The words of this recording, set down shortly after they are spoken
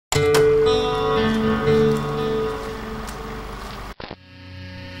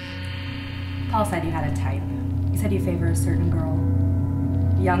said you favor a certain girl.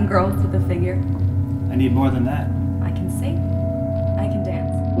 Young girls with a figure. I need more than that. I can sing. I can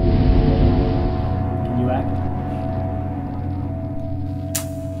dance. Can you act?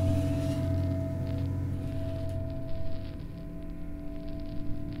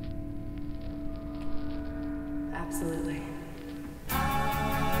 Absolutely.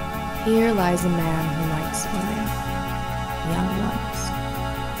 Here lies a man who likes women. Young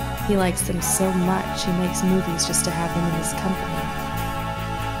ones. He likes them so much he makes movies just to have them in his company.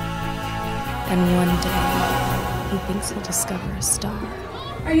 And one day, he thinks he'll discover a star.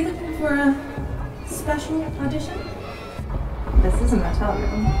 Are you looking for a special audition? This is a motel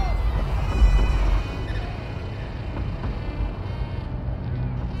room.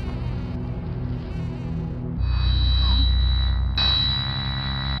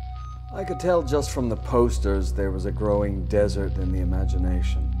 I could tell just from the posters there was a growing desert in the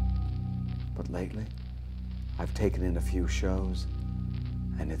imagination. But lately, I've taken in a few shows,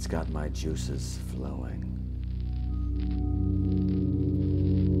 and it's got my juices flowing.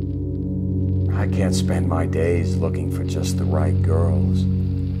 I can't spend my days looking for just the right girls.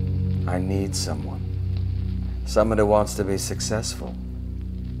 I need someone. Someone who wants to be successful.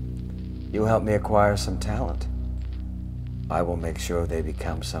 You help me acquire some talent. I will make sure they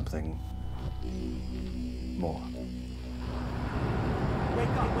become something more. Wake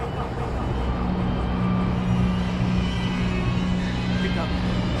up, wake up, wake up. Wake up.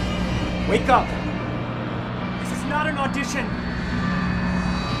 Wake up! This is not an audition!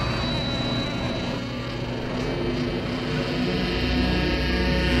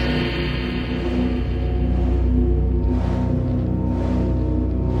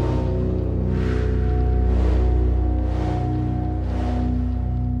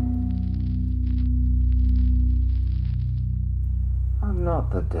 I'm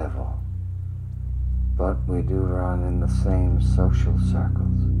not the devil, but we do run in the same social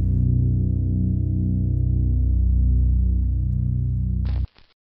circles.